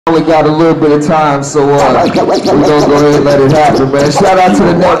only got a little bit of time, so we're gonna go ahead and let it happen, man. Shout out to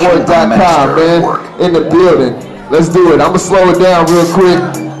the network.com, man, in the building. Let's do it. I'm gonna slow it down real quick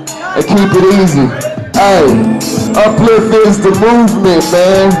and keep it easy. Hey, Uplift is the movement,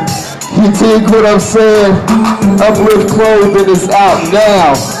 man. You dig what I'm saying? Uplift clothing is out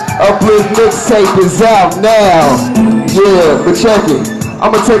now. Uplift mixtape is out now. Yeah, but check it.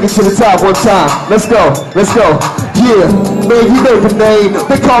 I'm gonna take it to the top one time. Let's go, let's go. Yeah, man, you know the name.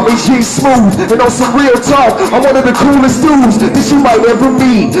 They call me G Smooth. And on some real talk, I'm one of the coolest dudes that you might ever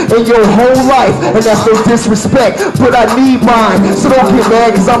meet in your whole life. And that's no disrespect, but I need mine. So don't get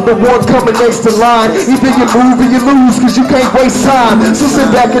mad, cause I'm the one coming next in line. Either you move or you lose, cause you can't waste time. So sit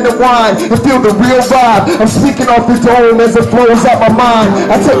back in the wine and feel the real vibe. I'm speaking off the dome as it flows out my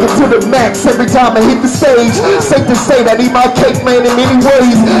mind. I take it to the max every time I hit the stage. Safe to say that I need my cake, man, in many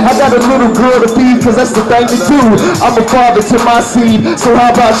ways. I got a little girl to feed, cause that's the thing to do. I'm a father to my seed, so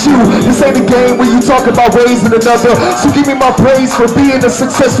how about you? This ain't a game where you talk about raising another. So give me my praise for being a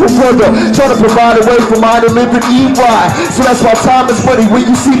successful brother. Trying to provide a way for mine to live and eat right. So that's why time is money when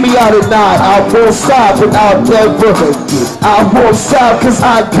you see me out at night. I won't stop without never. I won't stop cause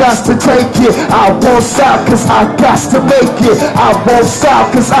I got to take it. I won't stop cause I got to make it. I won't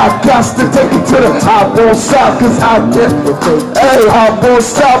stop cause I got to take it to the. I won't stop cause I never. Hey, I won't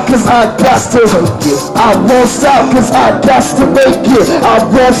stop cause I got to. I won't stop cause I got to make it. I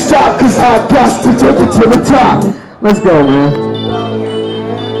won't stop cause I got to take it to the top. Let's go, man.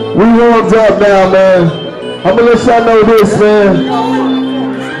 We warmed up now, man. I'm gonna let y'all know this, man.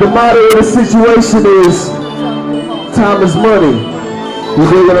 The motto of the situation is time is money. You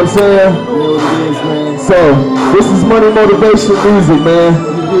dig what I'm saying? So, this is money motivation music, man.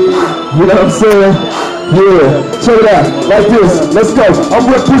 You know what I'm saying? Yeah, check it out, like this, let's go. I'm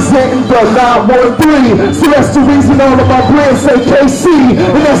representing the 913, so that's the reason all of my brands say KC,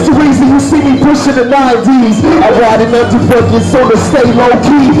 and that's the reason you see me pushing the 90s. I ride in under buckets, so to stay low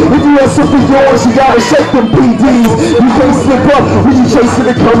key. If you want something yours, you gotta shake them PDs. You can't slip up when you chasing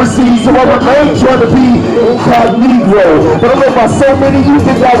the currency, so I remain trying to be incognito. But I know by so many you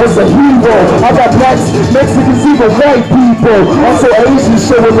think I was a hero. I got blacks, Mexicans, even white people, also Asians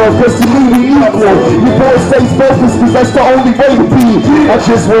showing up, cause to me we equal. Boy, stay focused, cause that's the only way to be. I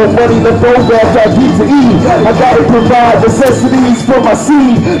just want money to throw back, I get to eat. I gotta provide necessities for my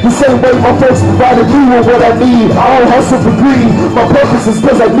seed, the same way my folks provided me with what I need. I don't hustle for greed, my purpose is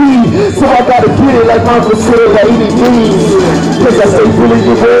cause I need. So I gotta get it like Uncle said, like any means. Cause I stay fully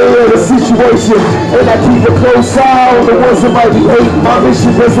aware of the situation, and I keep a close eye on the ones that might be hating. My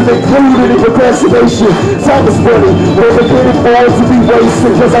mission doesn't include any procrastination. Time is money, never get it all to be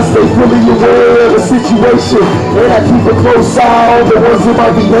wasted, cause I stay fully aware of the situation. And I keep a close eye on the ones who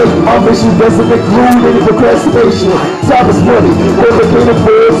might be hating. My mission doesn't include any procrastination. Time is money, never can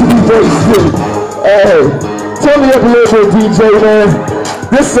afford to be wasted. Hey, turn me up a little bit, DJ, man.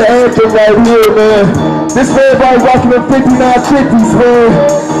 This is the anthem right here, man. This for everybody rocking the 5950s, man.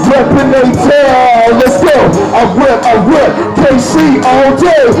 Reppin' A-Town, let's go. I rep KC all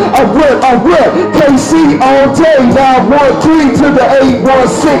day. I rep KC all day. 913 to the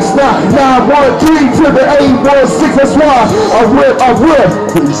 816. 913 to the 816. That's why I rep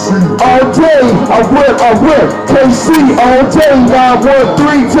KC all day. I rep KC all day.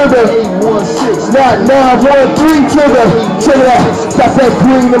 913 to the 816. 913 to the. Check it out. Got that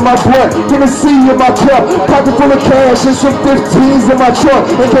green in my blood, Tennessee in my cup, pocket full of cash and some 15s in my truck.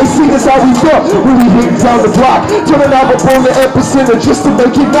 And KC, that's how we fuck when we hit down the block, turning out on the epicenter just to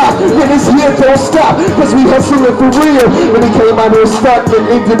make it knock. And it's here, don't stop, cause we hustling for real. When he came out here starting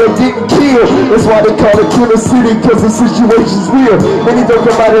and ended up getting killed. That's why they call it Killer City, cause the situation's real. Many don't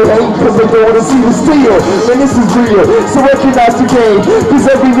come out here hating cause they don't wanna see the steel. And this is real, so recognize the game, cause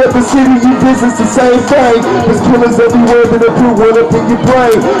every other city you visit the same thing. There's killers everywhere that are put one up in your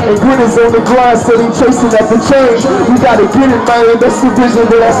brain. And gritters on the grind, steady chasing after change. We gotta get it, man, that's the vision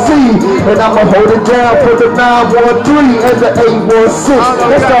that I see. And I'ma hold it down for the 913 and the 816.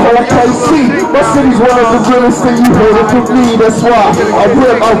 That's the whole KC. My city's one of the realest thing you heard it from me. That's why I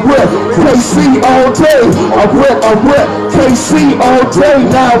rep KC all day. I rep KC all day.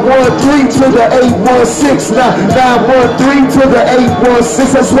 913 to the 816. 913 to the 816.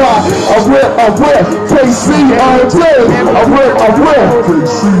 That's why I rep KC all day. I rep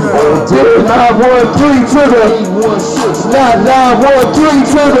KC all day. 913 to the 913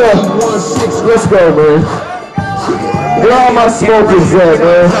 to the. Let's go, man. Where all my smokers at,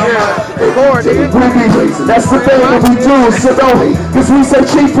 man? That's the thing that we do, so don't, cause we say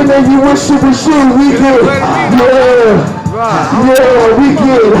cheap and then you wish it was you, we do. Yeah. Yeah, we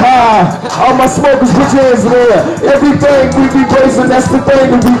get high. All my smokers, put your hands in the air. Everything we be blazing, that's the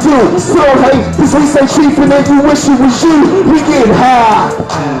thing that we do. So hate, cause we say chief and then you wish it was you. We get high.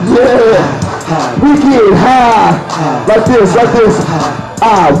 Yeah. We get high. Like this, like this.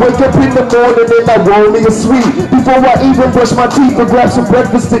 I wake up in the morning and I roll me a sweet. Before I even brush my teeth and grab some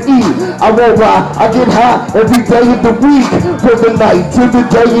breakfast to eat. I won't lie, I get high every day of the week. From the night to the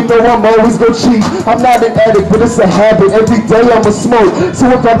day, you know I'm always gon' cheat. I'm not an addict, but it's a habit. Every day I'ma smoke. So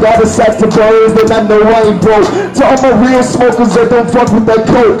if I got a sack to burn, then I know I ain't broke. To all my real smokers that don't fuck with that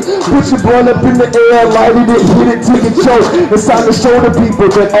coke, put your blunt up in the air, light it, hit it till you choke. It's time to show the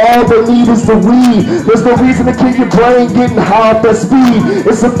people that all they need is the weed. There's no reason to keep your brain getting high off that speed.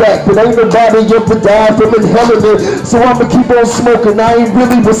 It's a fact that ain't nobody ever died from inhaling it. So I'ma keep on smoking, I ain't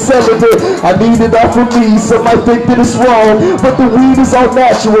really was selling it. I need it out for me, some might think that it's wrong. But the weed is all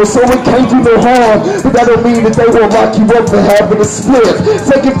natural, so it can't do no harm. But that don't mean that they won't lock you up for having a split.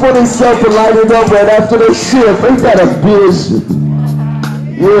 Take it for themselves and light it up right after they shift. Ain't that a bitch?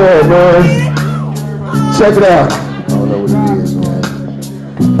 Yeah, man. Check it out. I don't know what it is, man.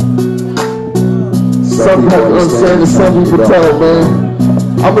 Some people understand and some people don't, man.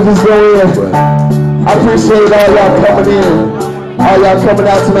 I'ma just go in. I appreciate all y'all coming in. All y'all coming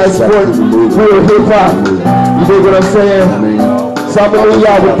out tonight supporting real hip hop. You dig what I'm saying? So I'ma leave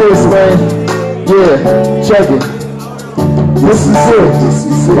y'all with this, man. Yeah, check it. This is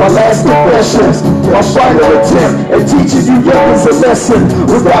it. My last confession. My final attempt at teaching you youngins a lesson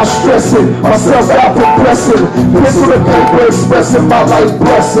without stressing myself out progressing. Pencil to paper expressing my life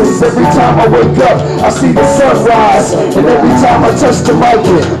blessings. Every time I wake up, I see the sunrise. And every time I touch the mic,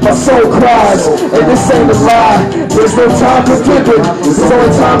 my soul cries. And this ain't a lie. There's no time for giving. It's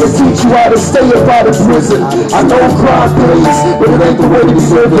only time to teach you how to stay up out of prison. I know crime pays, but it ain't the way to be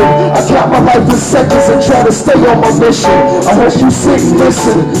living. I count my life in seconds and try to stay on my mission. I hope you sit and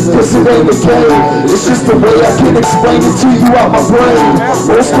listen, cause it ain't a game. It's just the way I can explain it to you out my brain.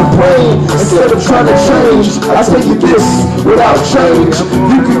 Most complain instead of trying to change. I tell you this, without change,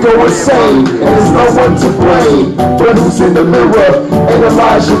 you can go insane, and there's no one to blame. But who's in the mirror,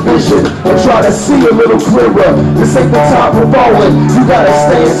 analyze your vision, and try to see a little clearer. This ain't the time for falling, you gotta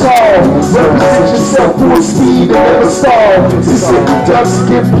stand tall. Represent yourself full speed and never stall. This city ducks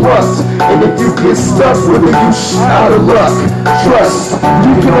get plucked, and if you get stuck with it, you out of luck. Trust,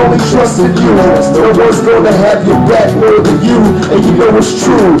 you can only trust in you. No one's gonna have your back more than you, and you know it's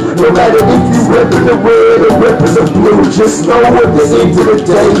true. No matter if you reppin' the red or reppin' the blue, just know at the end of the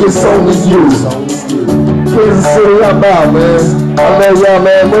day, it's only you. Kansas City, I'm out, man. I love y'all,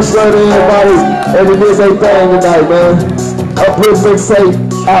 man. Much love to everybody. Every did their thing tonight, man. Uplift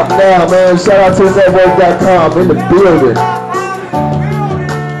Mixtape out now, man. Shout out to network.com in the building.